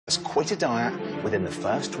quit a diet within the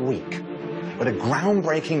first week. But a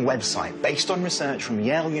groundbreaking website based on research from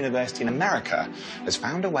Yale University in America has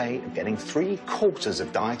found a way of getting 3/4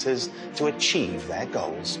 of dieters to achieve their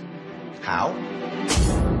goals. How?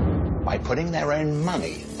 By putting their own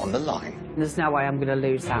money on the line. There's no way I'm going to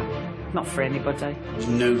lose that. Not for anybody. There's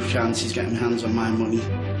no chance he's getting hands on my money.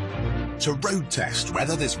 To road test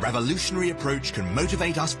whether this revolutionary approach can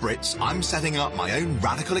motivate us Brits, I'm setting up my own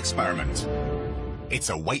radical experiment. It's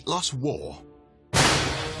a weight loss war.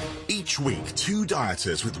 Each week, 2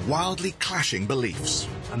 dieters with wildly clashing beliefs.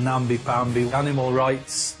 A namby-pamby, animal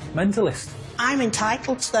rights mentalist. I'm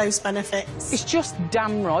entitled to those benefits. It's just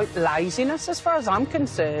damn right laziness as far as I'm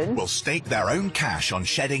concerned. Will stake their own cash on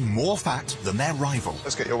shedding more fat than their rival.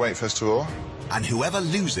 Let's get your weight first of all. And whoever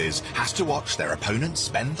loses has to watch their opponent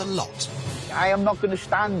spend the lot. I am not going to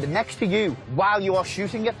stand next to you while you are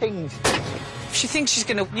shooting at things. If she thinks she's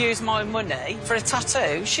going to use my money for a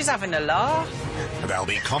tattoo, she's having a laugh. There'll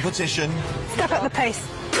be competition. Step up the pace.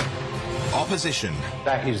 Opposition.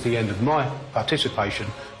 That is the end of my participation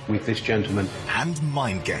with this gentleman. And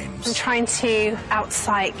mind games. I'm trying to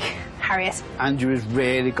out-psych Harriet. Andrew has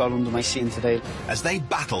really got under my skin today. As they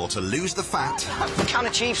battle to lose the fat. You can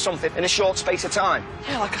achieve something in a short space of time.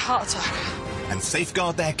 Yeah, like a heart attack. And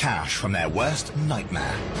safeguard their cash from their worst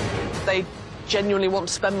nightmare. They genuinely want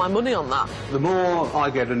to spend my money on that. The more I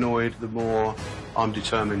get annoyed, the more I'm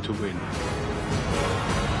determined to win.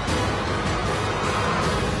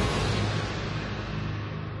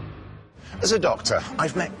 As a doctor,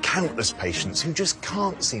 I've met countless patients who just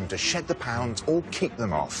can't seem to shed the pounds or keep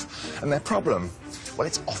them off. And their problem, well,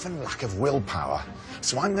 it's often lack of willpower.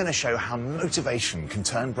 So I'm going to show how motivation can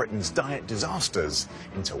turn Britain's diet disasters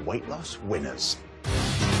into weight loss winners.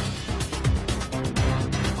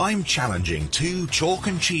 I'm challenging 2 chalk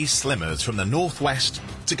and cheese slimmers from the northwest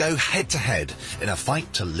to go head-to-head in a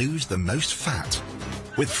fight to lose the most fat.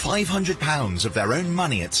 With £500 of their own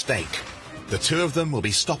money at stake, the 2 of them will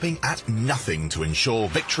be stopping at nothing to ensure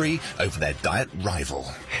victory over their diet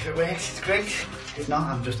rival. If it works, it's great. If not,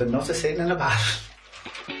 I'm just a nutter sitting in a bath.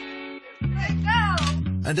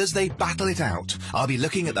 And as they battle it out, I'll be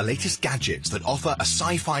looking at the latest gadgets that offer a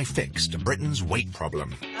sci-fi fix to Britain's weight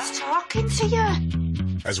problem. Who's talking to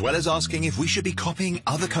you? As well as asking if we should be copying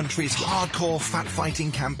other countries' hardcore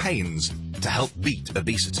fat-fighting campaigns to help beat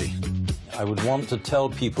obesity. I would want to tell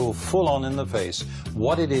people full on in the face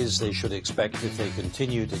what it is they should expect if they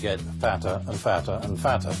continue to get fatter and fatter and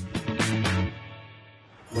fatter.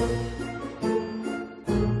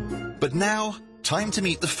 But now, time to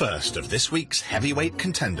meet the first of this week's heavyweight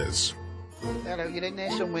contenders. Hello, you're in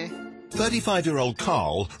there somewhere. 35-year-old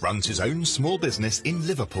Carl runs his own small business in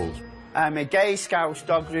Liverpool. I'm a gay Scouse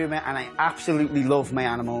dog groomer and I absolutely love my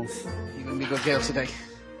animals. You're going to be a good girl today.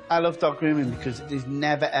 I love dog grooming because there's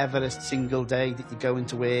never ever a single day that you go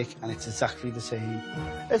into work and it's exactly the same.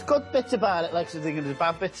 There's good bits about it, like there's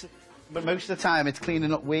bad bits, but most of the time it's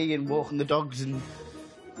cleaning up wee and walking the dogs, and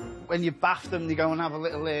when you bath them they go and have a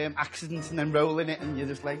little accident and then roll in it and you're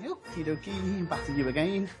just like, okie dokie, back to you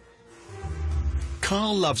again.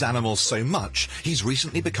 Carl loves animals so much he's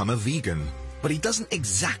recently become a vegan, but he doesn't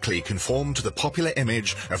exactly conform to the popular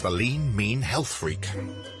image of the lean, mean health freak.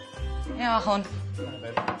 Yeah, hon.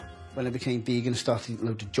 When I became vegan, I started eating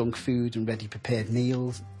loads of junk food and ready-prepared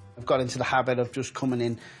meals. I've got into the habit of just coming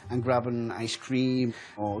in and grabbing ice cream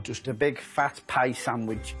or just a big fat pie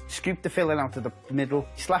sandwich. Scoop the filling out of the middle,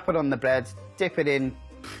 slap it on the bread, dip it in,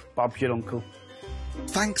 Bob's your uncle.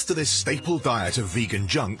 Thanks to this staple diet of vegan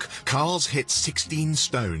junk, Carl's hit 16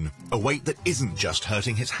 stone, a weight that isn't just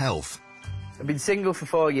hurting his health. I've been single for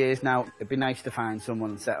 4 years now. It'd be nice to find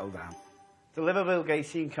someone and settle down. The Liverpool gay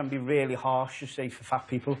scene can be really harsh, you say, for fat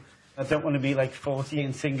people. I don't want to be like 40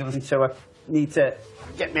 and single, and so I need to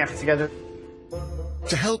get my act together.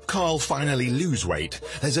 To help Carl finally lose weight,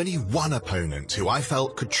 there's only one opponent who I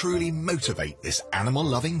felt could truly motivate this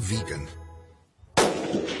animal-loving vegan.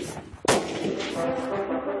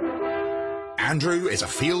 Andrew is a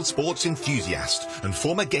field sports enthusiast and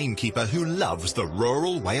former gamekeeper who loves the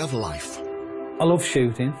rural way of life. I love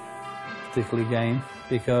shooting, particularly game,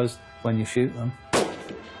 because when you shoot them,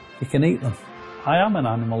 you can eat them. I am an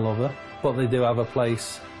animal lover, but they do have a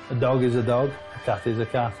place. A dog is a dog, a cat is a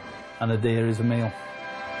cat, and a deer is a meal.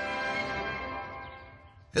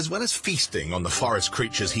 As well as feasting on the forest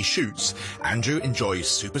creatures he shoots, Andrew enjoys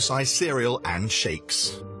supersized cereal and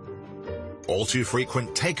shakes. All too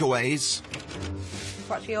frequent takeaways.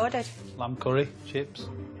 What have you ordered? Lamb curry, chips.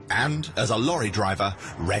 And, as a lorry driver,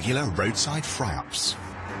 regular roadside fry-ups.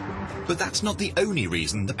 But that's not the only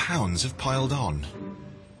reason the pounds have piled on.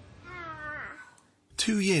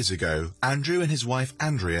 2 years ago, Andrew and his wife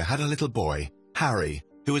Andrea had a little boy, Harry,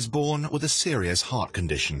 who was born with a serious heart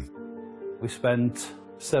condition. We spent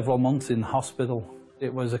several months in hospital.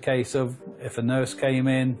 It was a case of if a nurse came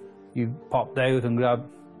in, you popped out and grabbed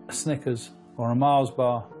a Snickers or a Mars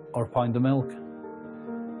bar or a pint of milk.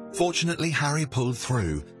 Fortunately, Harry pulled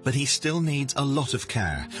through, but he still needs a lot of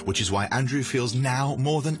care, which is why Andrew feels now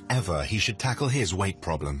more than ever he should tackle his weight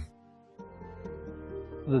problem.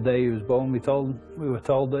 The day he was born, we were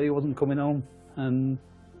told that he wasn't coming home, and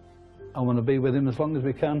I want to be with him as long as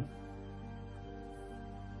we can.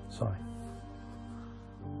 Sorry.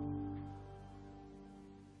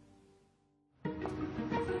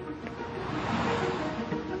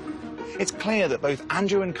 It's clear that both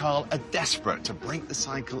Andrew and Carl are desperate to break the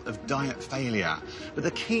cycle of diet failure. But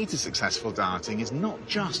the key to successful dieting is not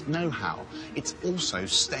just know-how, it's also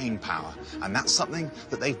staying power. And that's something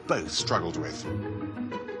that they've both struggled with.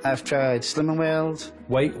 I've tried Slimming World,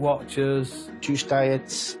 Weight Watchers, juice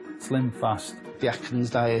diets, Slim Fast, the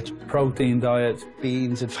Atkins diet, protein diet,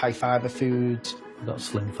 beans and high fibre foods. I've got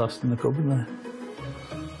Slim Fast in the cupboard there.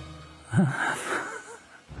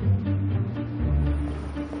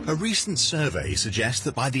 A recent survey suggests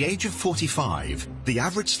that by the age of 45, the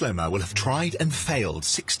average slimmer will have tried and failed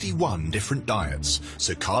 61 different diets,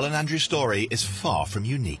 so Carl and Andrew's story is far from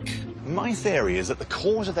unique. My theory is that the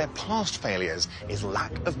cause of their past failures is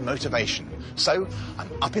lack of motivation. So I'm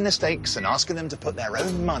upping the stakes and asking them to put their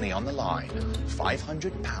own money on the line.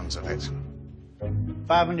 £500 of it.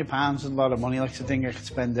 £500 is a lot of money. Like, I think I could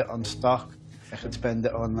spend it on stock. I could spend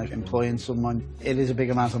it on, like, employing someone. It is a big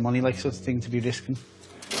amount of money, like, sort of thing to be risking.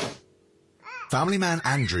 Family man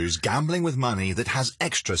Andrew's gambling with money that has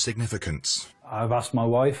extra significance. I've asked my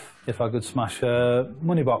wife if I could smash her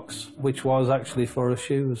money box, which was actually for her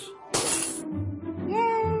shoes.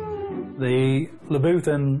 The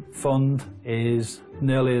Louboutin fund is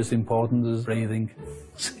nearly as important as breathing.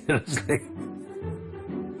 Seriously.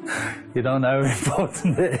 You don't know how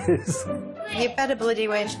important it is. You better bloody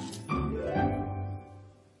win.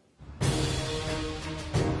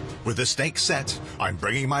 With the stakes set, I'm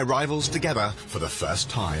bringing my rivals together for the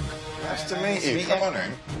first time. Nice to meet you. Come on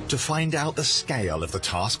in. To find out the scale of the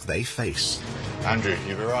task they face. Andrew,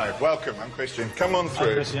 you've arrived. Welcome, I'm Christian. Come on through.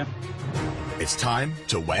 Hi, Christian. It's time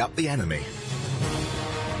to weigh up the enemy.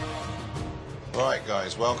 Right,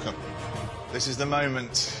 guys, welcome. This is the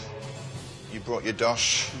moment. You brought your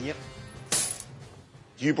dosh. Yep.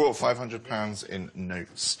 You brought £500 in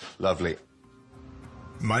notes. Lovely.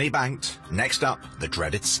 Money banked. Next up, the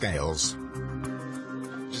dreaded scales.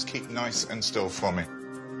 Just keep nice and still for me.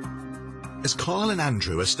 As Carl and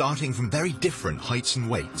Andrew are starting from very different heights and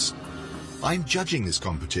weights, I'm judging this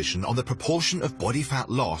competition on the proportion of body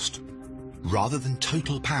fat lost rather than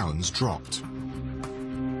total pounds dropped.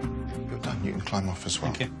 You're done. You can climb off as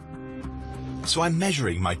well. Thank you. So I'm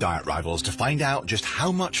measuring my diet rivals to find out just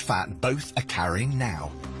how much fat both are carrying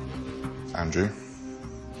now. Andrew,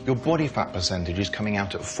 your body fat percentage is coming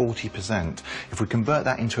out at 40%. If we convert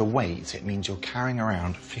that into a weight, it means you're carrying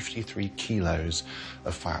around 53 kilos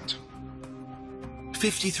of fat.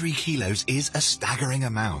 53 kilos is a staggering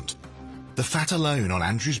amount. The fat alone on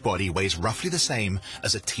Andrew's body weighs roughly the same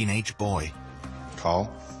as a teenage boy.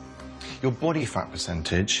 Carl, your body fat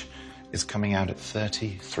percentage is coming out at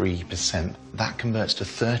 33%. That converts to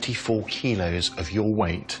 34 kilos of your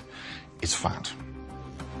weight is fat.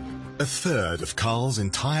 A third of Carl's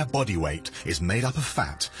entire body weight is made up of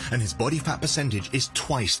fat, and his body fat percentage is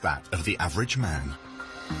twice that of the average man.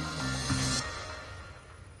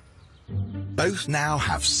 Both now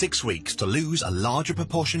have 6 weeks to lose a larger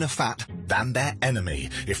proportion of fat than their enemy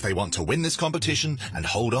if they want to win this competition and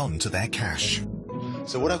hold on to their cash.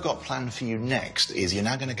 So what I've got planned for you next is you're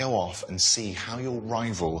now going to go off and see how your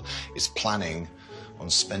rival is planning on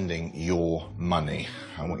spending your money.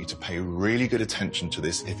 I want you to pay really good attention to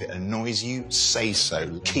this. If it annoys you, say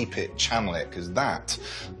so. Keep it, channel it, because that,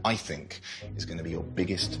 I think, is going to be your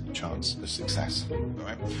biggest chance of success. All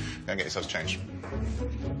right? Go and get yourselves changed.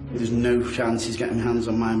 There's no chance he's getting hands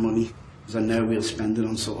on my money, because I know he'll spend it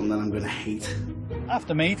on something that I'm going to hate.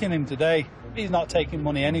 After meeting him today, he's not taking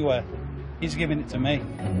money anywhere. He's giving it to me.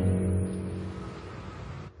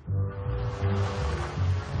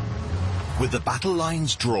 With the battle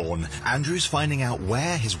lines drawn, Andrew's finding out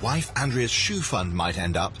where his wife Andrea's shoe fund might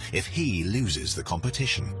end up if he loses the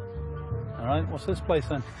competition. All right, what's this place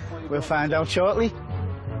then? We'll find out shortly.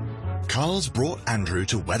 Carl's brought Andrew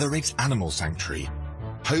to Weatheriggs Animal Sanctuary,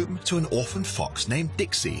 home to an orphaned fox named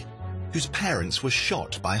Dixie, whose parents were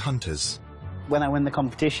shot by hunters. When I win the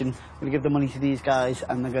competition, I'm going to give the money to these guys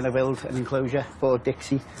and they're going to build an enclosure for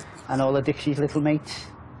Dixie and all of Dixie's little mates.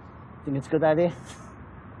 Think it's a good idea?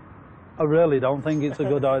 I really don't think it's a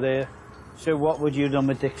good idea. So what would you have done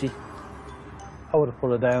with Dixie? I would have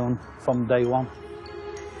put her down from day one.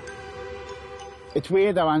 It's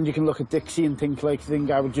weird how Andrew can look at Dixie and think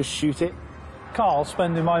I would just shoot it. Carl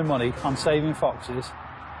spending my money on saving foxes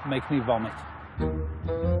makes me vomit.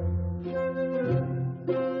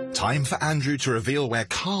 Time for Andrew to reveal where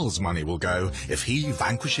Carl's money will go if he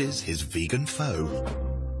vanquishes his vegan foe.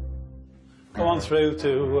 Go on through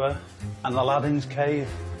to an Aladdin's cave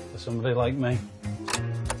for somebody like me.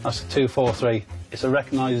 That's a 243. It's a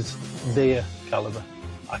recognised deer calibre.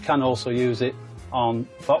 I can also use it on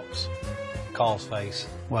fox. Carl's face,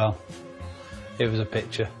 well, it was a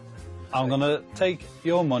picture. I'm going to take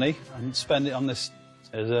your money and spend it on this.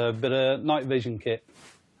 There's a bit of night vision kit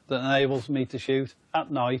that enables me to shoot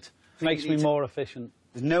at night. Makes me more efficient.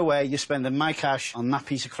 There's no way you're spending my cash on that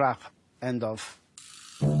piece of crap. End of.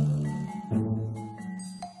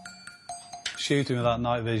 Shooting with that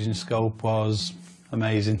night vision scope was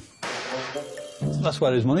amazing. That's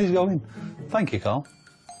where his money's going. Thank you, Carl.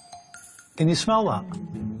 Can you smell that?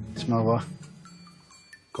 Smell what?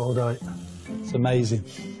 Cordite. It's amazing.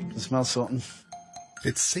 It smells something.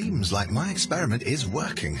 It seems like my experiment is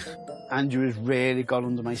working. Andrew has really got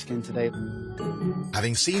under my skin today.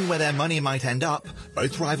 Having seen where their money might end up,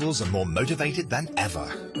 both rivals are more motivated than ever.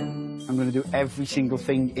 I'm going to do every single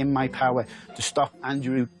thing in my power to stop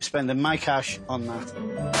Andrew spending my cash on that.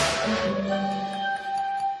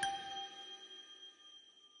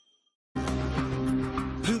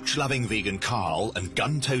 Pooch-loving vegan Carl and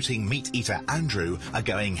gun-toting meat-eater Andrew are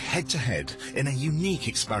going head-to-head in a unique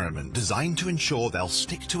experiment designed to ensure they'll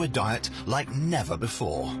stick to a diet like never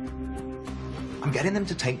before. I'm getting them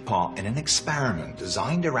to take part in an experiment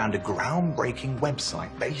designed around a groundbreaking website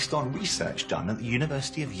based on research done at the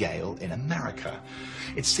University of Yale in America.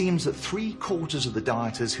 It seems that 3/4 of the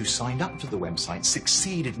dieters who signed up to the website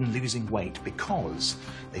succeeded in losing weight because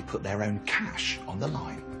they put their own cash on the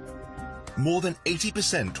line. More than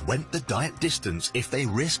 80% went the diet distance if they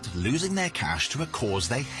risked losing their cash to a cause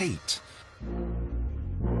they hate.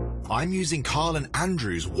 I'm using Carl and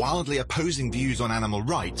Andrew's wildly opposing views on animal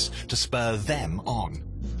rights to spur them on.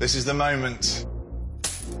 This is the moment.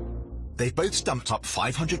 They've both stumped up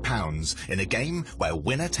 £500 in a game where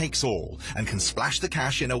winner takes all and can splash the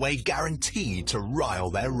cash in a way guaranteed to rile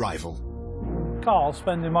their rival. Carl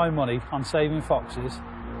spending my money on saving foxes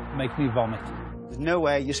makes me vomit. There's no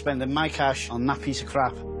way you're spending my cash on that piece of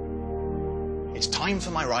crap. It's time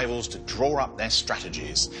for my rivals to draw up their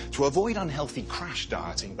strategies. To avoid unhealthy crash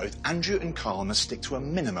dieting, both Andrew and Carl must stick to a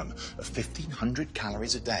minimum of 1,500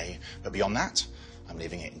 calories a day. But beyond that, I'm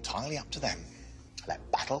leaving it entirely up to them. Let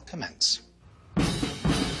battle commence.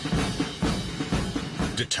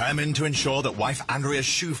 Determined to ensure that wife Andrea's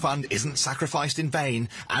shoe fund isn't sacrificed in vain,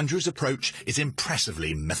 Andrew's approach is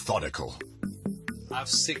impressively methodical. I have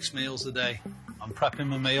 6 meals a day. I'm prepping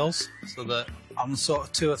my meals so that I'm sort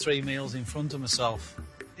of 2 or 3 meals in front of myself.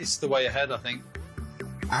 It's the way ahead, I think.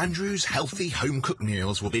 Andrew's healthy home-cooked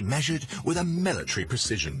meals will be measured with a military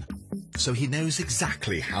precision, so he knows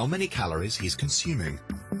exactly how many calories he's consuming.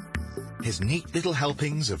 His neat little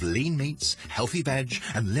helpings of lean meats, healthy veg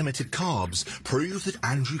and limited carbs prove that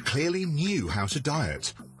Andrew clearly knew how to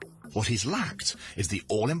diet. What he's lacked is the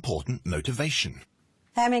all-important motivation.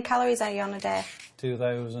 How many calories are you on a day?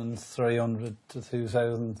 2,300 to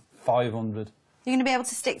 2,500. You're going to be able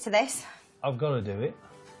to stick to this? I've got to do it.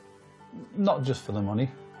 Not just for the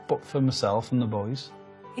money, but for myself and the boys.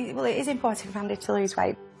 Well, it is important for Andy to lose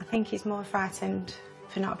weight. I think he's more frightened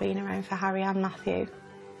for not being around for Harry and Matthew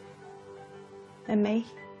than me.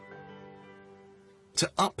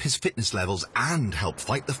 To up his fitness levels and help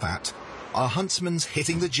fight the fat, our huntsman's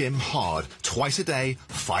hitting the gym hard, twice a day,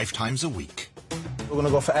 5 times a week. We're going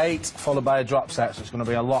to go for 8, followed by a drop set, so it's going to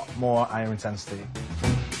be a lot more higher intensity.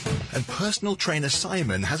 And personal trainer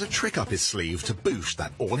Simon has a trick up his sleeve to boost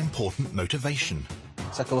that all-important motivation.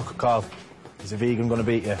 Take a look at Carl. Is a vegan going to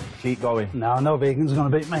beat you? Keep going. No vegan's going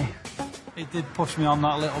to beat me. It did push me on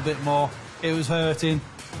that little bit more. It was hurting,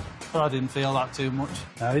 but I didn't feel that too much.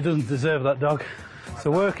 No, he doesn't deserve that dog. It's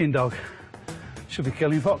a working dog. Should be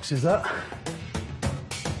killing foxes, that.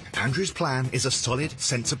 Andrew's plan is a solid,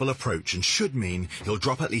 sensible approach and should mean he'll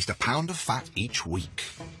drop at least a pound of fat each week.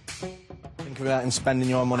 Think of that in spending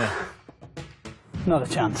your money. Not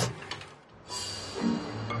a chance.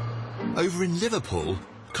 Over in Liverpool,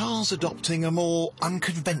 Carl's adopting a more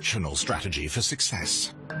unconventional strategy for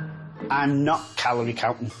success. I'm not calorie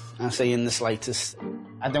counting, I say in the slightest.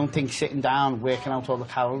 I don't think sitting down, working out all the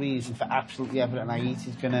calories and for absolutely everything I eat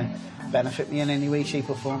is going to benefit me in any way,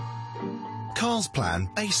 shape or form. Carl's plan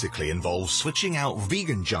basically involves switching out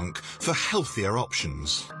vegan junk for healthier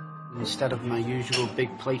options. Instead of my usual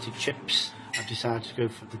big plate of chips, I've decided to go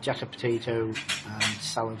for the jacket potato and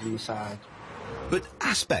salad on the side. But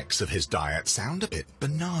aspects of his diet sound a bit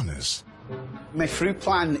bananas. My fruit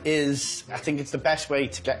plan is, I think it's the best way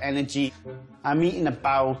to get energy. I'm eating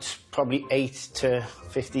about probably 8 to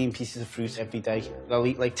 15 pieces of fruit every day. I'll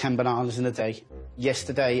eat like 10 bananas in a day.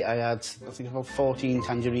 Yesterday I had, I think, about 14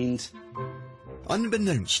 tangerines.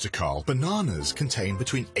 Unbeknownst to Carl, bananas contain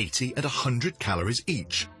between 80 and 100 calories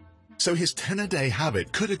each. So his 10-a-day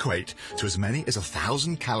habit could equate to as many as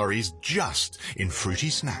 1,000 calories just in fruity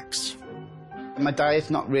snacks. My diet's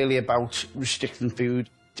not really about restricting food.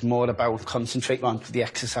 It's more about concentrating on the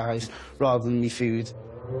exercise rather than my food.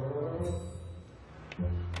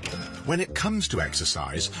 When it comes to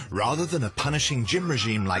exercise, rather than a punishing gym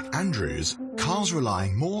regime like Andrew's, Carl's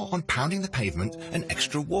relying more on pounding the pavement and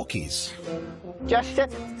extra walkies. Just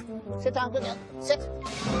sit. Sit down, good girl. Sit.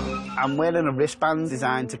 I'm wearing a wristband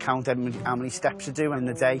designed to count how many steps I do in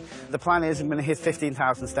a day. The plan is I'm going to hit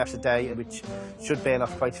 15,000 steps a day, which should burn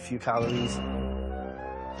off quite a few calories.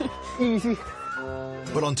 Easy.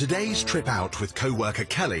 But on today's trip out with co-worker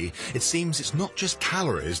Kelly, it seems it's not just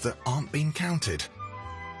calories that aren't being counted.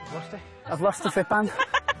 I've lost the Fitband.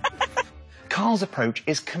 Carl's approach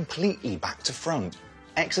is completely back to front.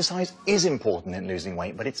 Exercise is important in losing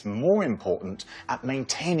weight, but it's more important at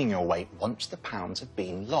maintaining your weight once the pounds have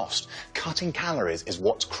been lost. Cutting calories is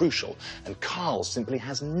what's crucial, and Carl simply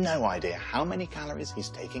has no idea how many calories he's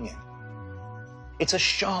taking in. It's a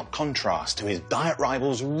sharp contrast to his diet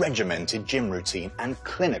rival's regimented gym routine and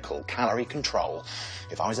clinical calorie control.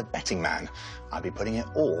 If I was a betting man, I'd be putting it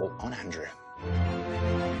all on Andrew.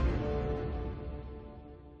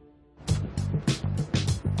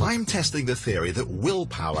 I'm testing the theory that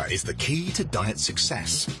willpower is the key to diet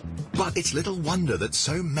success. But it's little wonder that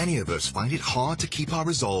so many of us find it hard to keep our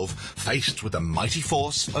resolve faced with the mighty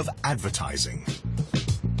force of advertising.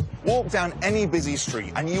 Walk down any busy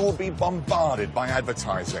street and you will be bombarded by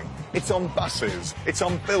advertising. It's on buses, it's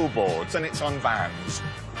on billboards, and it's on vans.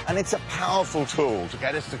 And it's a powerful tool to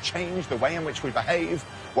get us to change the way in which we behave,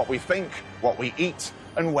 what we think, what we eat,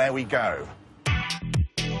 and where we go.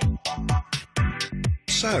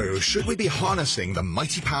 So, should we be harnessing the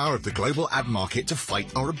mighty power of the global ad market to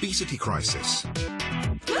fight our obesity crisis?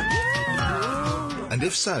 And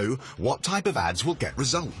if so, what type of ads will get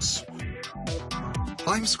results?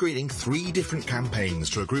 I'm screening 3 different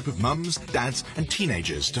campaigns to a group of mums, dads and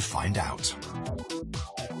teenagers to find out.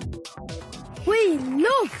 We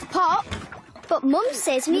love pop, but Mum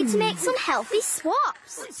says we need to make some healthy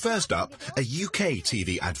swaps. First up, a UK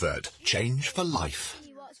TV advert, Change for Life.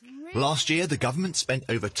 Last year, the government spent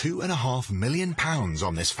over £2.5 million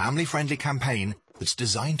on this family-friendly campaign that's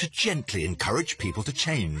designed to gently encourage people to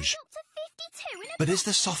change. But is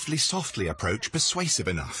the softly approach persuasive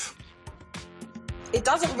enough? It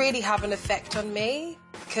doesn't really have an effect on me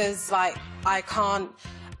because, like, I can't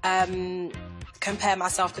compare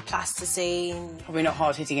myself to plasticine. Probably not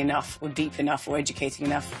hard-hitting enough or deep enough or educating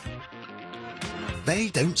enough. They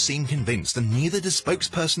don't seem convinced, and neither does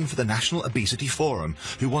spokesperson for the National Obesity Forum,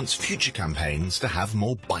 who wants future campaigns to have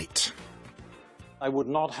more bite. I would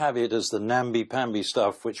not have it as the namby-pamby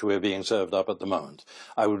stuff which we're being served up at the moment.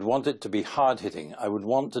 I would want it to be hard-hitting. I would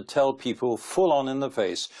want to tell people full on in the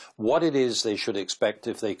face what it is they should expect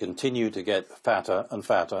if they continue to get fatter and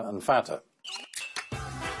fatter and fatter.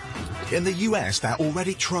 In the US, they're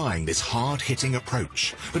already trying this hard-hitting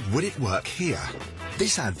approach. But would it work here?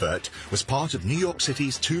 This advert was part of New York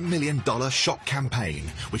City's $2 million shock campaign,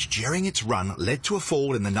 which during its run led to a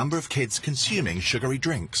fall in the number of kids consuming sugary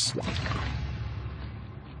drinks.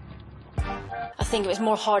 I think it was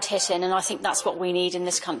more hard-hitting, and I think that's what we need in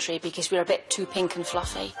this country because we're a bit too pink and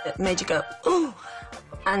fluffy. It made you go, ooh,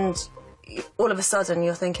 and all of a sudden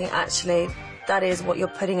you're thinking, actually, that is what you're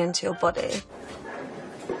putting into your body.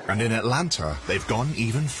 And in Atlanta, they've gone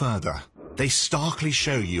even further. They starkly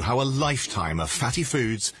show you how a lifetime of fatty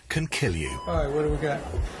foods can kill you. All right, what do we got?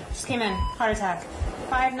 Just came in, heart attack.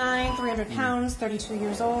 5'9", 300 pounds, 32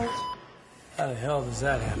 years old. How the hell does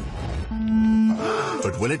that happen?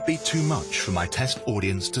 But will it be too much for my test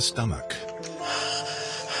audience to stomach?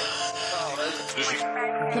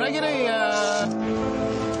 Can I get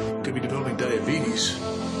a, Could be developing diabetes.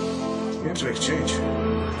 You have to make a change.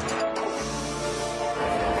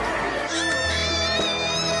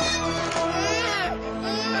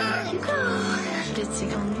 It's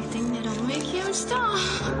the only thing that'll make him stop.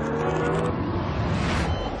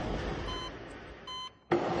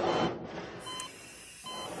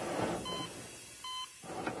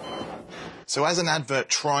 So as an advert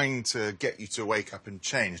trying to get you to wake up and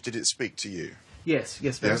change, did it speak to you? Yes,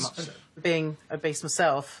 very much. Being obese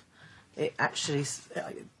myself, it actually,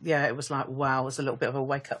 yeah, it was like, wow, it was a little bit of a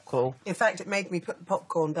wake-up call. In fact, it made me put the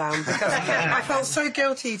popcorn down because I felt so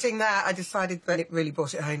guilty eating that. I decided that it really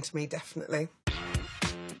brought it home to me, definitely.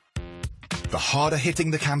 The harder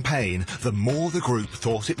hitting the campaign, the more the group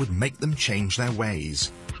thought it would make them change their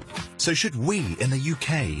ways. So should we in the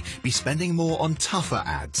UK be spending more on tougher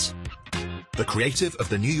ads? The creative of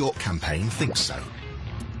the New York campaign thinks so.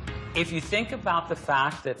 If you think about the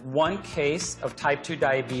fact that one case of type 2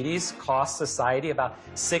 diabetes costs society about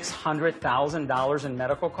 $600,000 in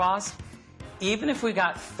medical costs, even if we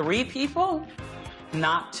got 3 people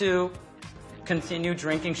not to continue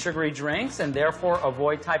drinking sugary drinks and therefore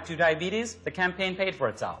avoid type 2 diabetes, the campaign paid for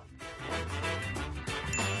itself.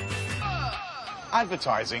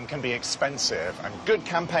 Advertising can be expensive and good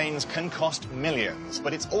campaigns can cost millions,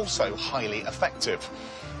 but it's also highly effective.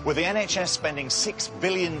 With the NHS spending £6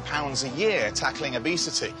 billion a year tackling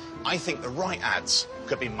obesity, I think the right ads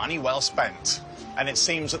could be money well spent. And it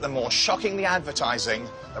seems that the more shocking the advertising,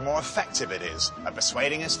 the more effective it is at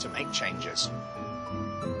persuading us to make changes.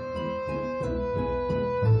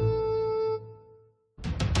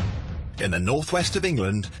 In the northwest of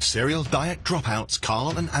England, serial diet dropouts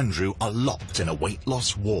Carl and Andrew are locked in a weight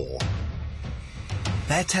loss war.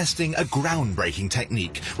 They're testing a groundbreaking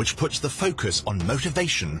technique which puts the focus on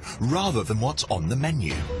motivation rather than what's on the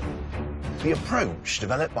menu. The approach,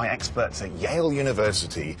 developed by experts at Yale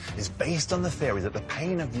University, is based on the theory that the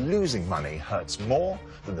pain of losing money hurts more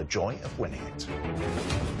than the joy of winning it.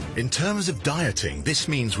 In terms of dieting, this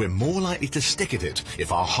means we're more likely to stick at it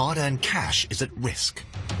if our hard-earned cash is at risk.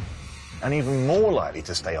 And even more likely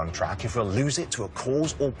to stay on track if we'll lose it to a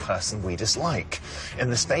cause or person we dislike.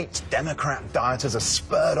 In the States, Democrat dieters are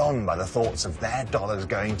spurred on by the thoughts of their dollars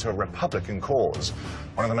going to a Republican cause.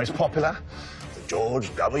 One of the most popular, the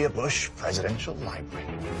George W. Bush Presidential Library.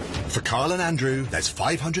 For Carl and Andrew, there's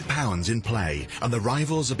 £500 in play, and the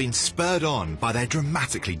rivals have been spurred on by their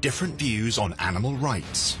dramatically different views on animal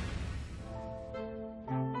rights.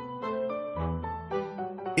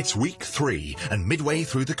 It's week 3 and midway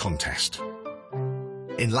through the contest.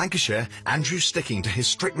 In Lancashire, Andrew's sticking to his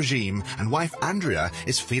strict regime and wife Andrea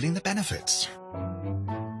is feeling the benefits.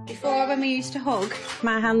 Before, when we used to hug,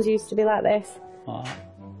 my hands used to be like this. Oh.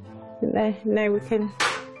 Didn't they? Now we can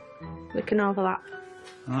overlap.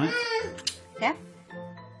 All right. Yeah.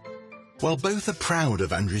 While both are proud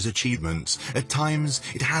of Andrew's achievements, at times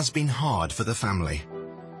it has been hard for the family.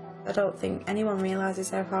 I don't think anyone realises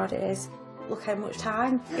how hard it is. Look how much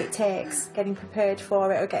time it takes getting prepared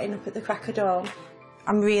for it or getting up at the crack of dawn.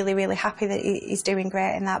 I'm really, really happy that he's doing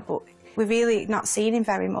great in that, but we've really not seen him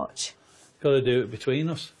very much. Got to do it between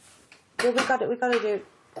us. Well, we've got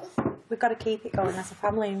to keep it going as a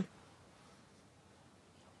family.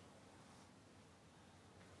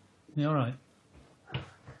 You all right? You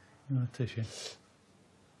want a tissue? It's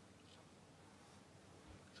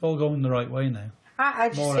all going the right way now. I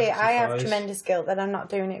just More see I have exercise. tremendous guilt that I'm not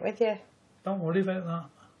doing it with you. Don't worry about that.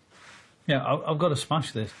 Yeah, I've got to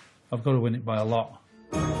smash this. I've got to win it by a lot.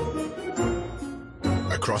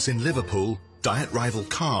 Across in Liverpool, diet rival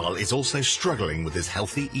Carl is also struggling with his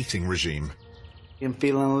healthy eating regime. I'm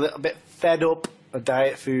feeling a little bit fed up of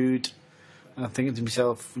diet food. And I'm thinking to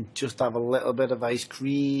myself, just have a little bit of ice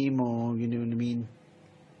cream or, you know what I mean,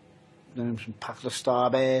 some packet of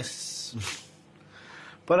Starbursts.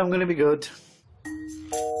 But I'm going to be good.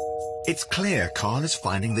 It's clear Carl is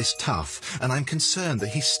finding this tough, and I'm concerned that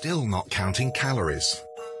he's still not counting calories.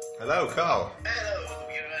 Hello, Carl. Hello,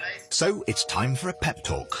 you alright? So it's time for a pep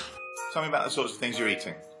talk. Tell me about the sorts of things you're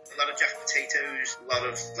eating. A lot of jack potatoes, a lot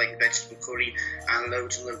of like vegetable curry, and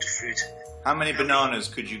loads and loads of fruit. How many bananas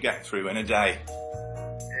could you get through in a day?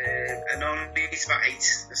 I normally eat about 8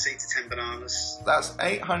 to 10 bananas. That's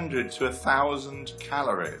 800 to 1,000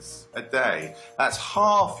 calories a day. That's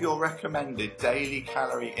half your recommended daily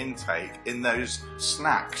calorie intake in those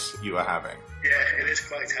snacks you are having. Yeah, it is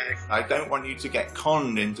quite high. I don't want you to get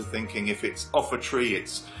conned into thinking if it's off a tree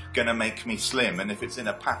it's going to make me slim and if it's in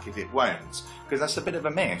a packet it won't, because that's a bit of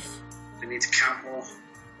a myth. I need to count more.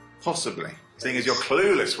 Possibly, seeing as you're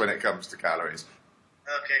clueless when it comes to calories.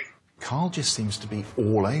 Okay. Carl just seems to be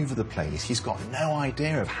all over the place. He's got no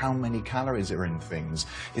idea of how many calories are in things.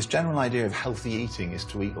 His general idea of healthy eating is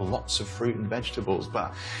to eat lots of fruit and vegetables,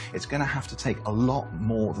 but it's going to have to take a lot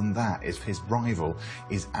more than that if his rival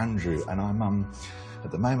is Andrew. And I'm, at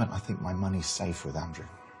the moment, I think my money's safe with Andrew.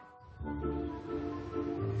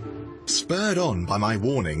 Spurred on by my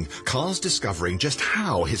warning, Carl's discovering just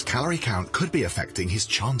how his calorie count could be affecting his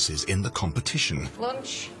chances in the competition.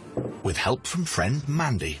 Lunch. With help from friend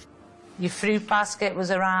Mandy. Your fruit basket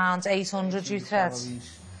was around 800, you said?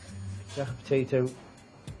 Jack potato,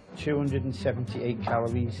 278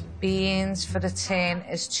 calories. Beans for the tin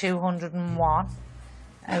is 201.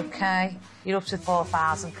 OK, you're up to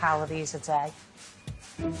 4,000 calories a day.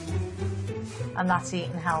 And that's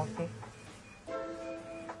eating healthy.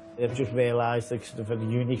 I've just realised, like, sort of a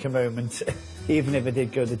unique moment. Even if I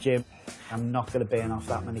did go to the gym, I'm not going to burn off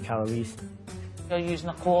that many calories. You're using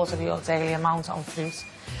a quarter of your daily amount on fruit.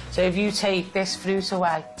 So if you take this fruit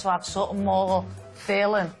away to have something more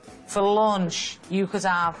filling for lunch, you could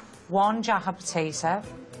have 1 jack of potato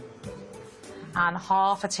and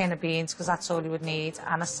half a tin of beans, because that's all you would need,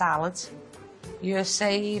 and a salad. You're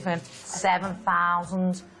saving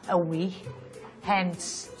 7,000 a week,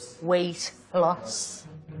 hence weight loss.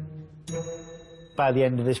 By the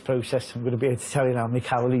end of this process, I'm going to be able to tell you how many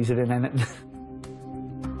calories are in it.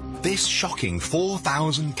 This shocking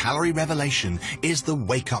 4,000 calorie revelation is the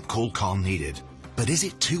wake-up call Carl needed. But is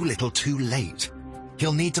it too little too late?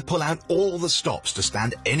 He'll need to pull out all the stops to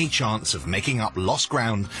stand any chance of making up lost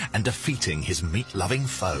ground and defeating his meat-loving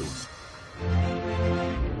foe.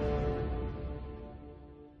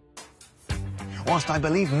 Whilst I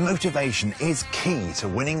believe motivation is key to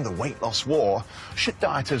winning the weight loss war, should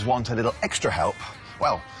dieters want a little extra help,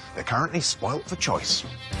 well, they're currently spoilt for choice.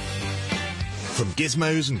 From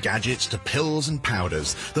gizmos and gadgets to pills and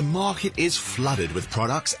powders, the market is flooded with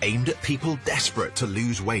products aimed at people desperate to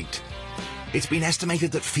lose weight. It's been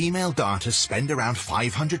estimated that female dieters spend around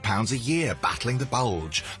 £500 a year battling the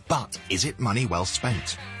bulge, but is it money well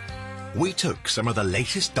spent? We took some of the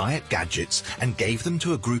latest diet gadgets and gave them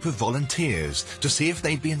to a group of volunteers to see if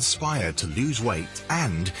they'd be inspired to lose weight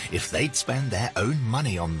and if they'd spend their own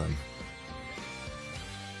money on them.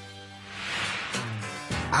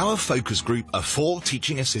 Our focus group are 4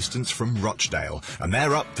 teaching assistants from Rochdale, and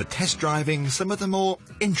they're up for test driving some of the more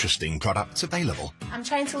interesting products available. I'm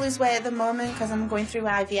trying to lose weight at the moment because I'm going through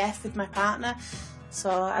IVF with my partner, so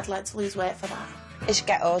I'd like to lose weight for that. As you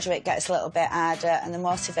get older, it gets a little bit harder, and the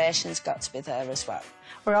motivation's got to be there as well.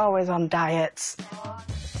 We're always on diets.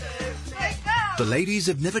 The ladies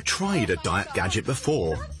have never tried a diet gadget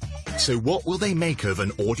before. So what will they make of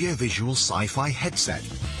an audiovisual sci-fi headset?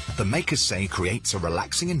 The makers say creates a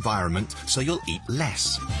relaxing environment so you'll eat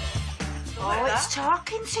less. Oh, it's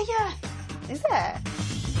talking to you. Is it?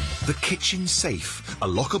 The Kitchen Safe, a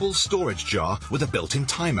lockable storage jar with a built-in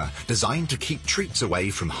timer designed to keep treats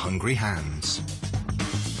away from hungry hands.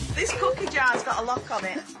 This cookie jar's got a lock on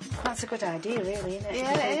it. That's a good idea, really, isn't it?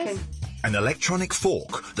 Yeah, it is. An electronic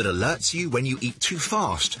fork that alerts you when you eat too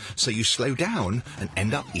fast, so you slow down and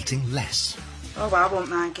end up eating less. Oh, I won't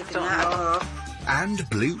mind giving that a go. And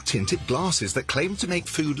blue tinted glasses that claim to make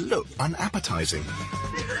food look unappetizing.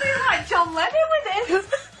 It's like John Lennon with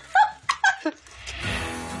it.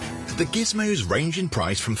 The gizmos range in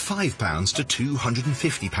price from £5 to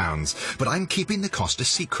 £250, but I'm keeping the cost a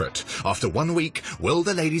secret. After 1 week, will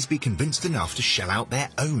the ladies be convinced enough to shell out their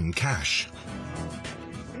own cash?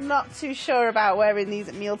 Not too sure about wearing these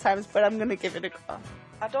at meal times, but I'm going to give it a go.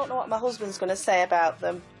 I don't know what my husband's going to say about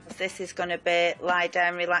them. This is going to be lie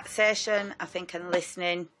down relaxation, I think, and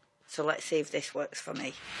listening. So let's see if this works for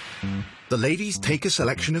me. The ladies take a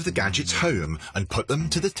selection of the gadgets home and put them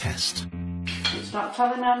to the test. It's not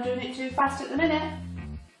telling me I'm doing it too fast at the minute.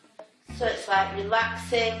 So it's like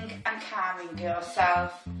relaxing and calming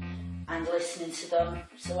yourself and listening to them.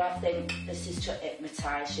 So I think this is to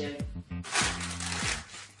hypnotise you.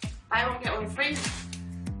 I won't get one free.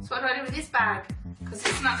 So what do I do with this bag? Because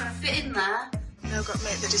it's not going to fit in there. Now I've got to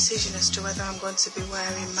make the decision as to whether I'm going to be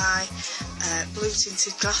wearing my blue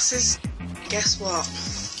tinted glasses. Guess what?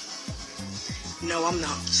 No, I'm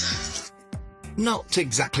not. Not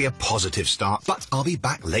exactly a positive start, but I'll be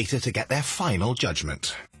back later to get their final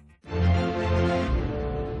judgment.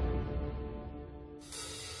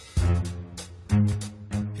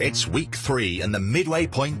 It's week 3 and the midway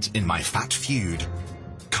point in my fat feud.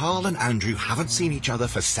 Carl and Andrew haven't seen each other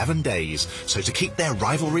for 7 days, so to keep their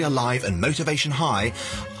rivalry alive and motivation high,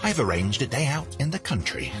 I've arranged a day out in the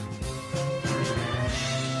country.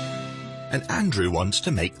 And Andrew wants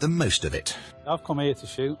to make the most of it. I've come here to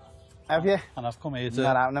shoot. Have you? And I've come here to...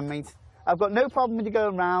 Not happening, mate. I've got no problem with you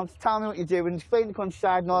going round, telling me what you're doing, explaining the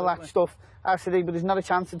countryside and all that stuff. Absolutely, but there's not a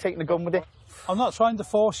chance of taking a gun with it. I'm not trying to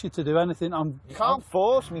force you to do anything. You can't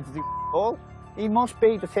force me to do all. He must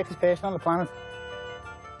be the thickest person on the planet.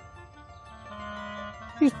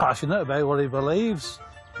 He's passionate about what he believes.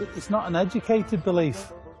 It's not an educated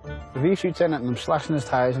belief. If he shoots anything, I'm slashing his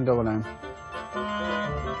tyres and going home.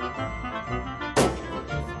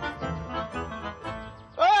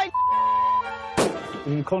 Alright!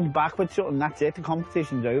 If he comes back with something, that's it. The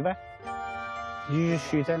competition's over. You just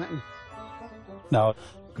shoot anything. No.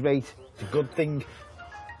 Great. It's a good thing.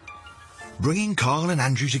 Bringing Carl and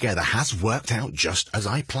Andrew together has worked out just as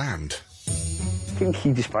I planned. I think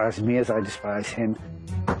he despises me as I despise him.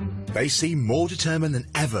 They seem more determined than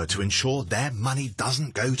ever to ensure their money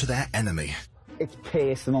doesn't go to their enemy. It's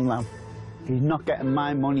personal now. He's not getting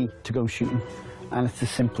my money to go shooting, and it's as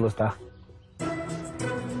simple as that.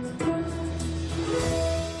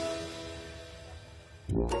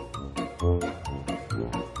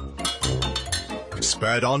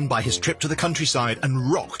 Spurred on by his trip to the countryside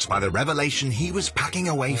and rocked by the revelation he was packing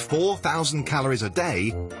away 4,000 calories a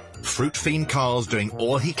day, fruit fiend Carl's doing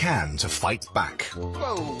all he can to fight back.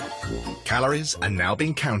 Whoa. Calories are now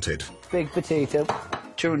being counted. Big potato,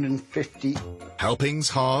 250. Helpings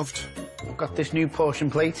halved. I've got this new portion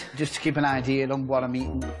plate, just to keep an idea on what I'm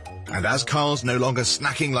eating. And as Carl's no longer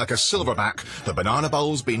snacking like a silverback, the banana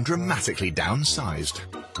bowl's been dramatically downsized.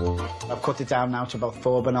 I've cut it down now to about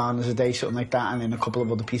 4 bananas a day, something like that, and then a couple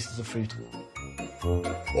of other pieces of fruit.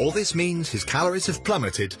 All this means his calories have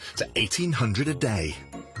plummeted to 1,800 a day.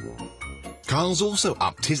 Carl's also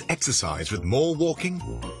upped his exercise with more walking,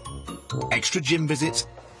 extra gym visits,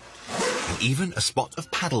 and even a spot of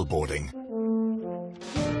paddleboarding.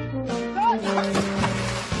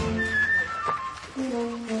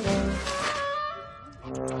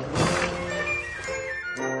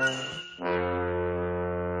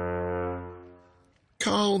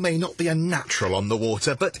 Carl may not be a natural on the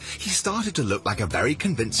water, but he started to look like a very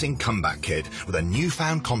convincing comeback kid with a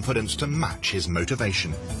newfound confidence to match his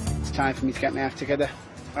motivation. It's time for me to get my act together.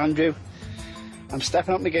 Andrew, I'm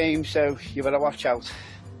stepping up my game, so you better watch out.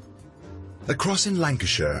 Across in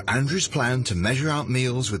Lancashire, Andrew's plan to measure out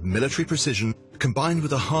meals with military precision, combined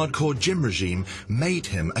with a hardcore gym regime, made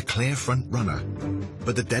him a clear front runner.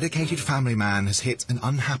 But the dedicated family man has hit an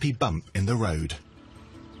unhappy bump in the road.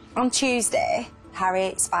 On Tuesday,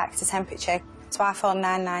 Harry spiked a temperature, so I phoned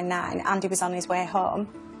 999. Andy was on his way home,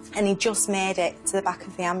 and he just made it to the back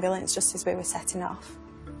of the ambulance just as we were setting off.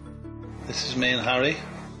 This is me and Harry.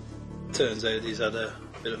 Turns out he's had a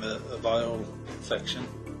bit of a viral infection.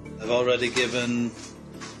 They've already given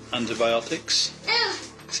antibiotics.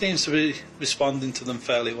 Seems to be responding to them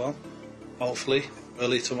fairly well. Hopefully,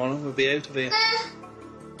 early tomorrow we'll be out of here.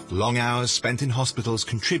 Long hours spent in hospitals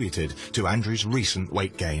contributed to Andrew's recent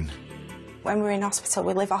weight gain. When we're in hospital,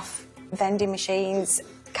 we live off vending machines.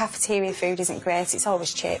 Cafeteria food isn't great. It's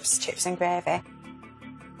always chips and gravy.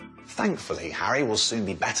 Thankfully, Harry will soon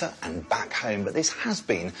be better and back home, but this has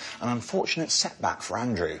been an unfortunate setback for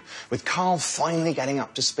Andrew. With Carl finally getting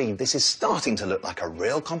up to speed, this is starting to look like a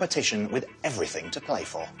real competition with everything to play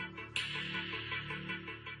for.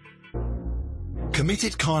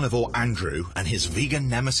 Committed carnivore Andrew and his vegan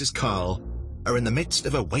nemesis Carl are in the midst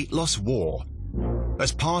of a weight loss war.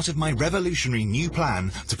 As part of my revolutionary new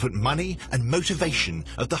plan to put money and motivation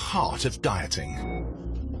at the heart of dieting.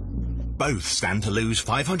 Both stand to lose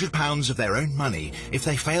 £500 of their own money if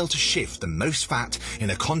they fail to shift the most fat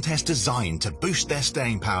in a contest designed to boost their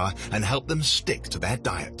staying power and help them stick to their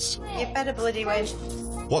diets. You better bloody win.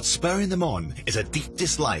 What's spurring them on is a deep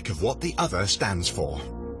dislike of what the other stands for.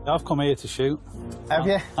 I've come here to shoot. Have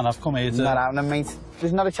you? And I've come here to... Not happening, mate.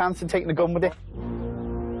 There's not a chance of taking a gun with it.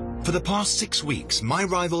 For the past 6 weeks, my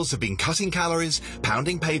rivals have been cutting calories,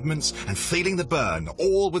 pounding pavements, and feeling the burn,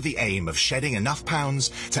 all with the aim of shedding enough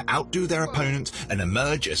pounds to outdo their opponent and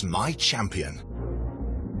emerge as my champion.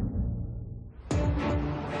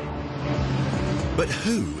 But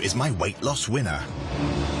who is my weight loss winner?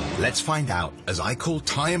 Let's find out as I call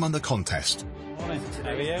time on the contest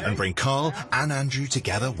and bring Carl and Andrew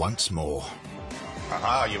together once more.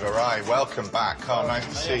 Aha, you've arrived. Welcome back. Carl, nice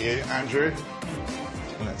to see you. Andrew,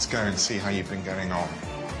 let's go and see how you've been getting on.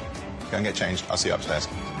 Go and get changed. I'll see you upstairs.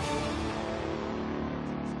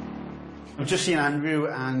 I've just seen Andrew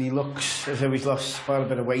and he looks as though he's lost quite a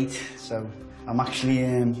bit of weight, so I'm actually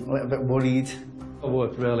a little bit worried. I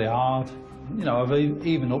worked really hard. You know, I've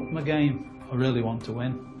even upped my game. I really want to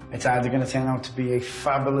win. It's either going to turn out to be a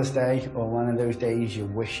fabulous day or one of those days you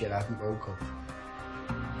wish you hadn't woke up.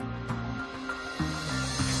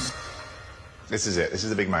 This is it. This is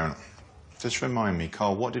the big moment. Just remind me,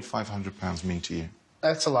 Carl, what did £500 mean to you?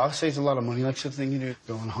 That's a lot. It saves a lot of money, like sort of thing, you know.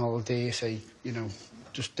 Go on holiday, say, you know,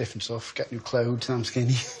 just different stuff, get new clothes, and I'm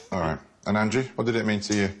skinny. All right. And Andrew, what did it mean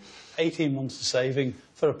to you? 18 months of saving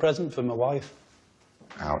for a present for my wife.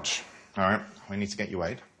 Ouch. All right, we need to get you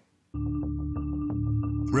weighed.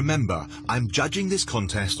 Remember, I'm judging this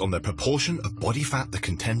contest on the proportion of body fat the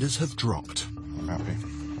contenders have dropped. I'm happy.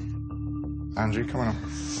 Andrew, come on.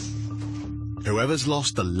 Whoever's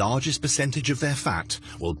lost the largest percentage of their fat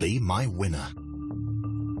will be my winner.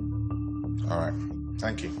 All right,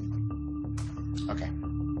 thank you. Okay.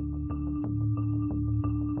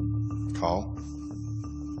 Carl.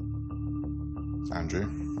 It's Andrew.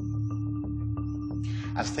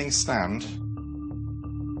 As things stand,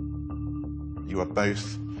 you are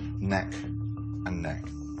both neck and neck.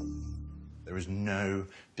 There is no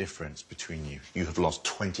difference between you. You have lost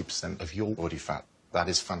 20% of your body fat. That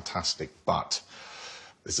is fantastic, but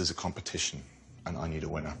this is a competition, and I need a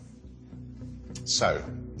winner. So,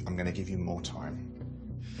 I'm going to give you more time.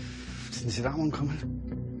 Didn't see that one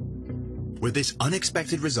coming. With this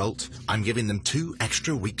unexpected result, I'm giving them 2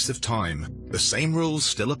 extra weeks of time. The same rules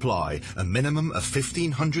still apply, a minimum of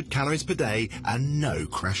 1,500 calories per day and no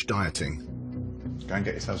crash dieting. Go and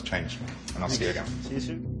get yourselves changed, and I'll see you again. See you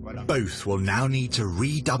soon. Well done. Both will now need to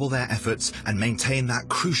redouble their efforts and maintain that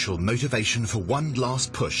crucial motivation for one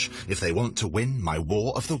last push if they want to win my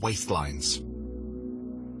war of the waistlines.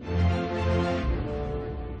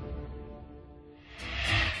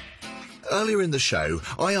 Earlier in the show,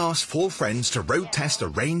 I asked 4 friends to road test a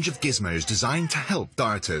range of gizmos designed to help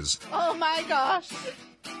dieters. Oh my gosh!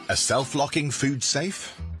 A self-locking food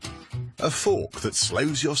safe, a fork that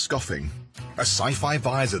slows your scoffing, a sci-fi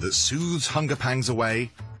visor that soothes hunger pangs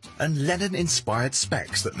away, and Lennon-inspired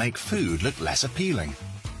specs that make food look less appealing.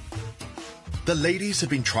 The ladies have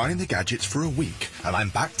been trying the gadgets for a week, and I'm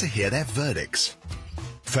back to hear their verdicts.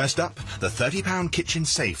 First up, the £30 kitchen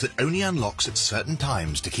safe that only unlocks at certain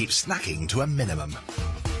times to keep snacking to a minimum.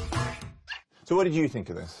 So what did you think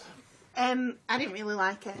of this? I didn't really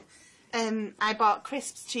like it. I bought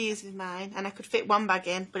crisps cheese in mine, and I could fit 1 bag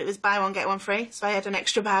in, but it was buy one get one free, so I had an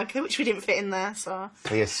extra bag which we didn't fit in there. So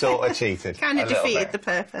you sort of cheated. Kind of defeated the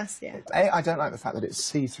purpose. Yeah. I don't like the fact that it's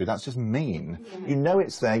see-through. That's just mean. Yeah. You know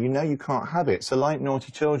it's there. You know you can't have it. So, like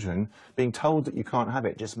naughty children, being told that you can't have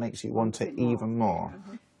it just makes you want it even more.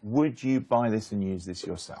 Would you buy this and use this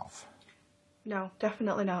yourself? No,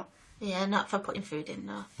 definitely not. Yeah, not for putting food in,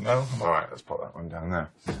 no. No? All right, let's put that one down there.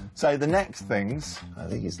 So the next things are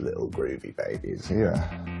these little groovy babies here.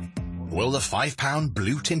 Will the £5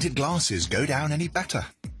 blue-tinted glasses go down any better?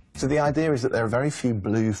 So the idea is that there are very few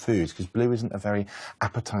blue foods, because blue isn't a very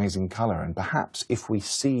appetising colour, and perhaps if we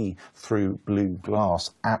see through blue glass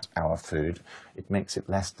at our food, it makes it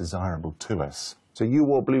less desirable to us. So you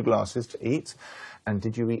wore blue glasses to eat, and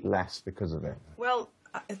did you eat less because of it? Well,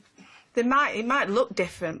 it might look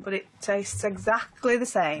different, but it tastes exactly the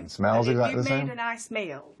same. It smells exactly the same? If you've made a nice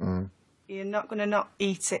meal, you're not going to not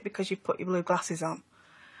eat it because you've put your blue glasses on.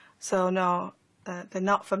 So, no, they're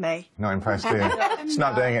not for me. Not impressed, are you? It's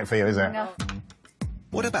not doing it for you, is it? No.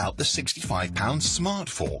 What about the £65 smart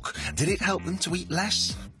fork? Did it help them to eat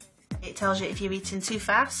less? It tells you if you're eating too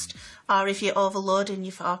fast or if you're overloading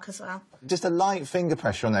your fork as well. Just a light finger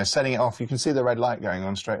pressure on there, setting it off. You can see the red light going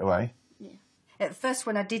on straight away. At first,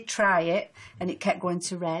 when I did try it, and it kept going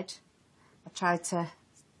to red, I tried to,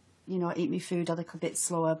 you know, eat my food a little bit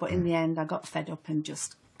slower, but in the end, I got fed up and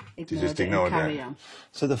just ignored it and carried on.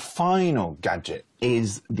 So the final gadget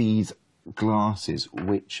is these glasses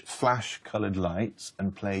which flash coloured lights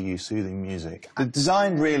and play you soothing music. They're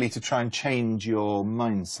designed really to try and change your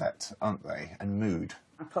mindset, aren't they, and mood.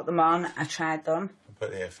 I put them on, I tried them. Put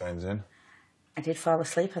the earphones in. I did fall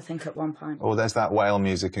asleep, I think, at one point. Oh, there's that whale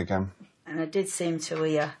music again. And I did seem to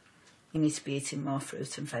hear, you need to be eating more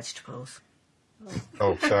fruit and vegetables.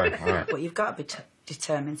 Oh, sorry, all right. But you've got to be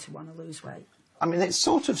determined to want to lose weight. I mean, it's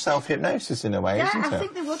sort of self-hypnosis in a way, isn't it? Yeah, I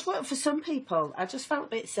think they would work for some people. I just felt a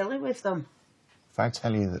bit silly with them. If I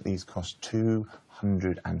tell you that these cost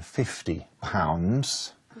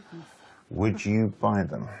 £250, would you buy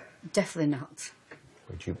them? Definitely not.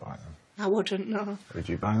 Would you buy them? I wouldn't, no. Would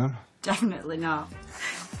you buy them? Definitely not.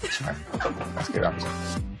 Right. Let's get up.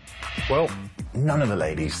 Well, none of the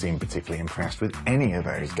ladies seem particularly impressed with any of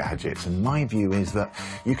those gadgets, and my view is that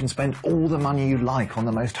you can spend all the money you like on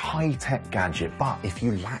the most high-tech gadget, but if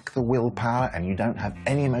you lack the willpower and you don't have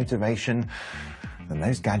any motivation, then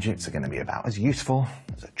those gadgets are going to be about as useful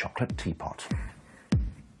as a chocolate teapot.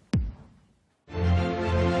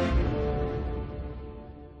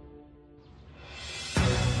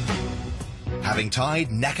 Having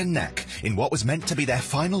tied neck and neck in what was meant to be their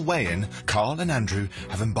final weigh-in, Carl and Andrew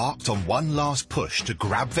have embarked on one last push to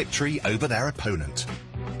grab victory over their opponent.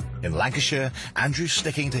 In Lancashire, Andrew's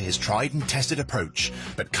sticking to his tried and tested approach,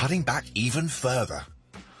 but cutting back even further.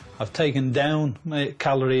 I've taken down my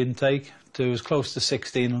calorie intake to as close to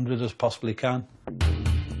 1,600 as possibly can.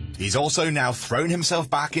 He's also now thrown himself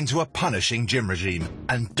back into a punishing gym regime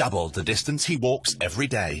and doubled the distance he walks every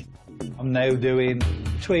day. I'm now doing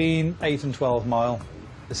between 8 and 12 mile.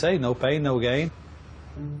 They say no pain, no gain.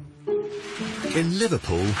 In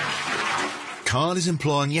Liverpool, Carl is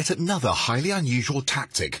employing yet another highly unusual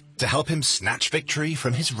tactic to help him snatch victory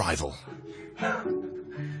from his rival.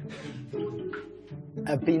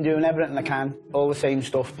 I've been doing everything I can, all the same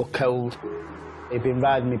stuff, but cold. I've been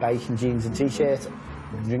riding my bike in jeans and T-shirt,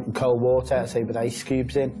 drinking cold water, say with ice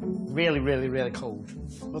cubes in. Really, really, really cold.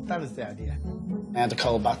 But that was the idea. I had a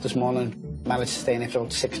cold bath this morning, managed to stay in it for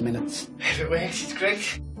about 6 minutes. If it works, it's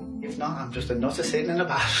great. If not, I'm just a nutter sitting in a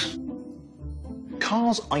bath.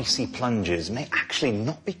 Carl's icy plunges may actually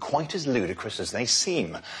not be quite as ludicrous as they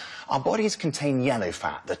seem. Our bodies contain yellow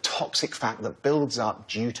fat, the toxic fat that builds up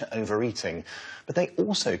due to overeating. But they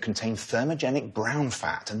also contain thermogenic brown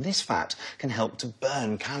fat, and this fat can help to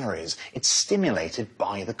burn calories. It's stimulated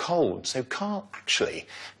by the cold, so Carl actually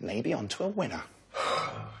may be onto a winner.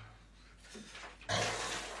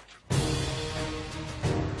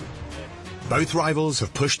 Both rivals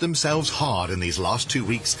have pushed themselves hard in these last 2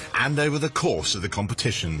 weeks and over the course of the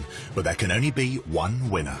competition, but there can only be one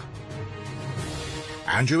winner.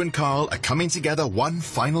 Andrew and Carl are coming together one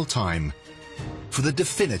final time for the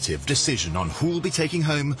definitive decision on who will be taking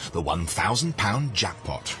home the £1,000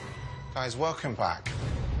 jackpot. Guys, welcome back.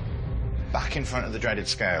 Back in front of the dreaded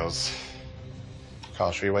scales.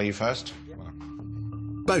 Carl, shall we weigh you first?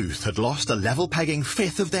 Both had lost a level-pegging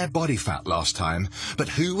fifth of their body fat last time, but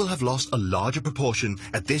who will have lost a larger proportion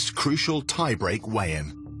at this crucial tie-break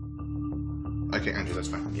weigh-in? OK, Andrew, that's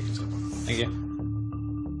fine. You can sit. Thank you.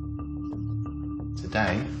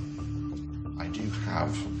 Today, I do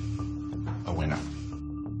have a winner.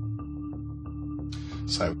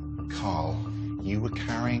 So, Carl, you were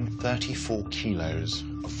carrying 34 kilos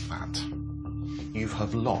of fat. You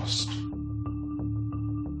have lost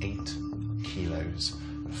 8 kilos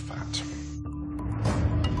of fat.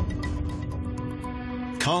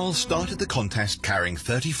 Carl started the contest carrying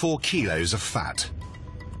 34 kilos of fat.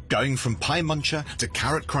 Going from pie muncher to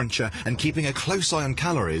carrot cruncher and keeping a close eye on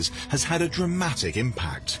calories has had a dramatic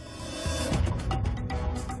impact.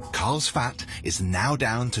 Carl's fat is now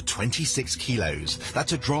down to 26 kilos.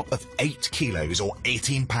 That's a drop of 8 kilos or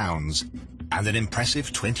 18 pounds and an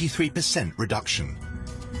impressive 23% reduction.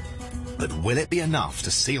 But will it be enough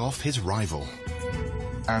to see off his rival?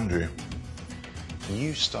 Andrew,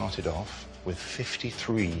 you started off with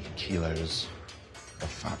 53 kilos of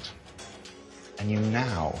fat, and you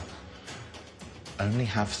now only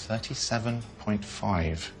have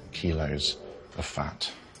 37.5 kilos of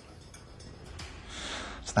fat.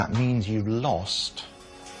 So that means you lost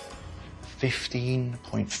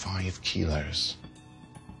 15.5 kilos.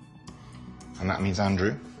 And that means,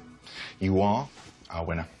 Andrew, you are our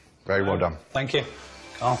winner. Very well done. Thank you,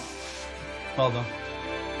 Carl. Well done.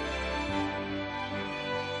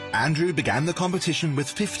 Andrew began the competition with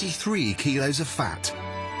 53 kilos of fat.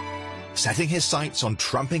 Setting his sights on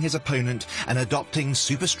trumping his opponent and adopting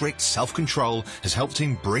super strict self-control has helped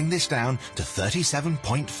him bring this down to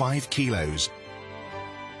 37.5 kilos.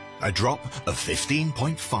 A drop of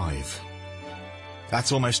 15.5.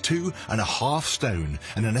 That's almost 2.5 stone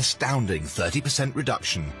and an astounding 30%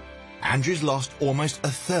 reduction. Andrew's lost almost a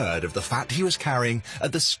third of the fat he was carrying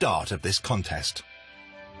at the start of this contest.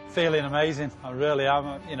 Feeling amazing, I really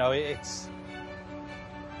am. You know, it's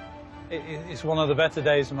one of the better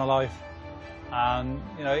days of my life, and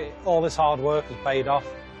you know, all this hard work has paid off.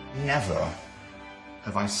 Never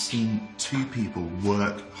have I seen two people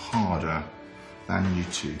work harder than you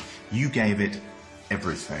two. You gave it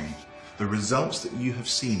everything. The results that you have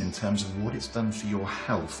seen in terms of what it's done for your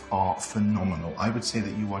health are phenomenal. I would say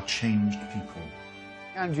that you are changed people.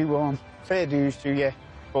 Andrew won. Fair dues to you.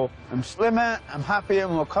 But I'm slimmer, I'm happier,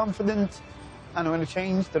 more confident, and I'm going to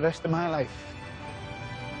change the rest of my life.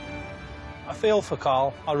 I feel for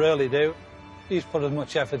Carl, I really do. He's put as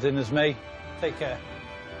much effort in as me. Take care.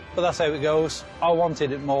 But that's how it goes. I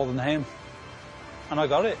wanted it more than him, and I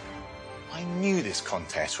got it. I knew this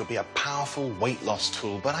contest would be a powerful weight loss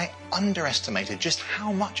tool, but I underestimated just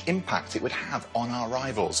how much impact it would have on our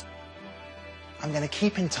rivals. I'm going to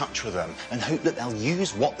keep in touch with them and hope that they'll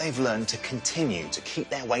use what they've learned to continue to keep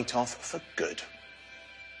their weight off for good.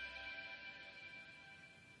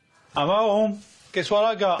 I'm home. Guess what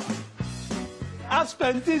I got? I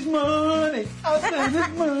spent his money. I spent his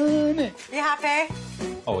money. You happy?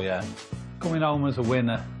 Oh, yeah. Coming home as a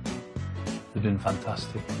winner. They're doing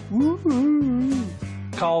fantastic. Woo-hoo.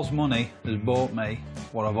 Carl's money has bought me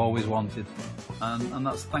what I've always wanted. And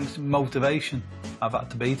that's thanks to motivation. I've had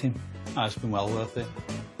to beat him. It's been well worth it.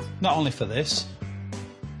 Not only for this,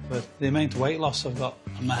 but the amount of weight loss I've got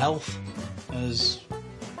and my health is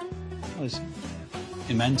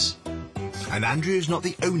immense. And Andrew's not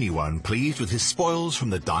the only one pleased with his spoils from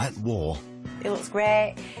the diet war. He looks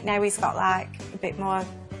great. Now he's got like a bit more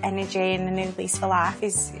energy and a new lease for life.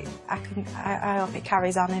 I hope it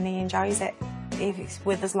carries on and he enjoys it. if he's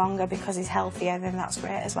with us longer because he's healthier, then that's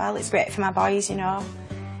great as well. It's great for my boys, you know.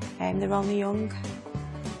 They're only young.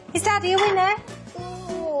 Is Daddy a winner?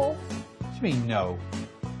 What do you mean, no?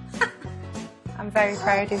 I'm very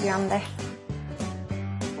proud of you, Andy.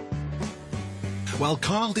 While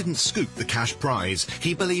Carl didn't scoop the cash prize,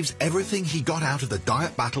 he believes everything he got out of the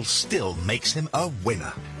diet battle still makes him a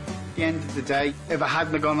winner. At the end of the day, if I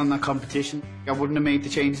hadn't have gone on that competition, I wouldn't have made the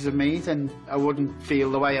changes I've made, and I wouldn't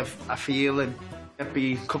feel the way I feel, and I'd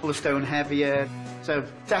be a couple of stone heavier. So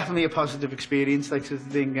definitely a positive experience, like sort of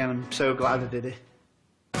thing, and I'm so glad I did it.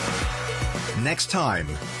 Next time,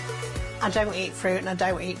 I don't eat fruit and I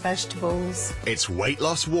don't eat vegetables. it's Weight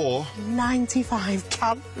Loss War 95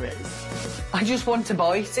 calories. I just want to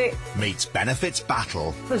bite it. meets Benefits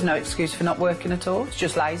Battle There's no excuse for not working at all. It's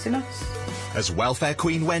just laziness. as welfare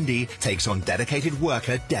queen Wendy takes on dedicated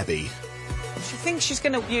worker Debbie She thinks she's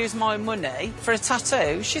going to use my money for a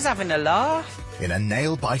tattoo. She's having a laugh. in a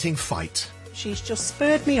nail-biting fight She's just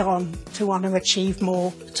spurred me on to want to achieve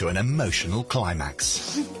more. to an emotional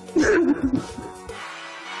climax.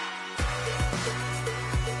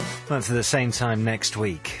 That's at the same time next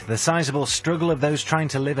week. The sizable struggle of those trying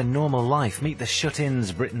to live a normal life. Meet the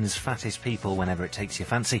shut-ins, Britain's fattest people, whenever it takes your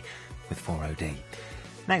fancy, with 4OD.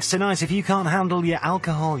 Next tonight, if you can't handle your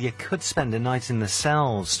alcohol, you could spend a night in the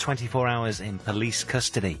cells, 24 hours in police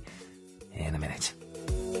custody. In a minute.